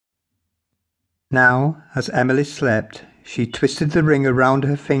Now, as Emily slept, she twisted the ring around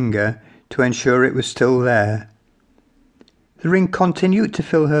her finger to ensure it was still there. The ring continued to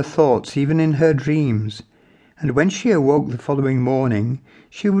fill her thoughts even in her dreams, and when she awoke the following morning,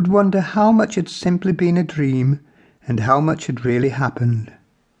 she would wonder how much had simply been a dream and how much had really happened.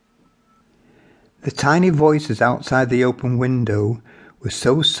 The tiny voices outside the open window were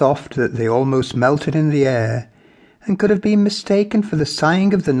so soft that they almost melted in the air and could have been mistaken for the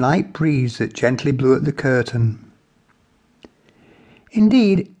sighing of the night breeze that gently blew at the curtain.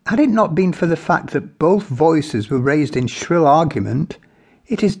 Indeed, had it not been for the fact that both voices were raised in shrill argument,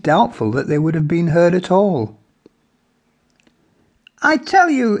 it is doubtful that they would have been heard at all. "I tell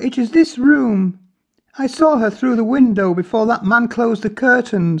you, it is this room. I saw her through the window before that man closed the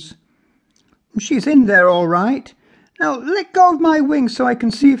curtains. She's in there all right. Now let go of my wings so I can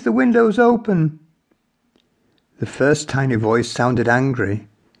see if the window's open." The first tiny voice sounded angry.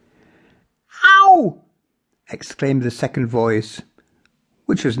 "Ow!" exclaimed the second voice,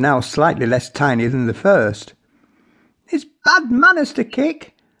 which was now slightly less tiny than the first. "It's bad manners to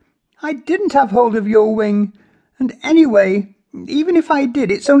kick. I didn't have hold of your wing, and anyway, even if I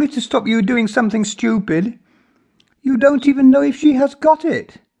did, it's only to stop you doing something stupid. You don't even know if she has got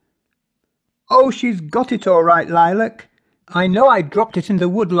it." "Oh, she's got it all right, Lilac. I know I dropped it in the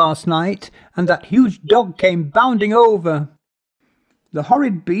wood last night, and that huge dog came bounding over. The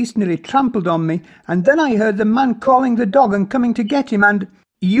horrid beast nearly trampled on me, and then I heard the man calling the dog and coming to get him, and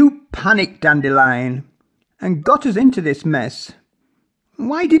you panicked, Dandelion, and got us into this mess.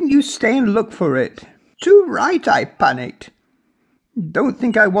 Why didn't you stay and look for it? Too right I panicked. Don't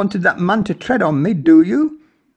think I wanted that man to tread on me, do you?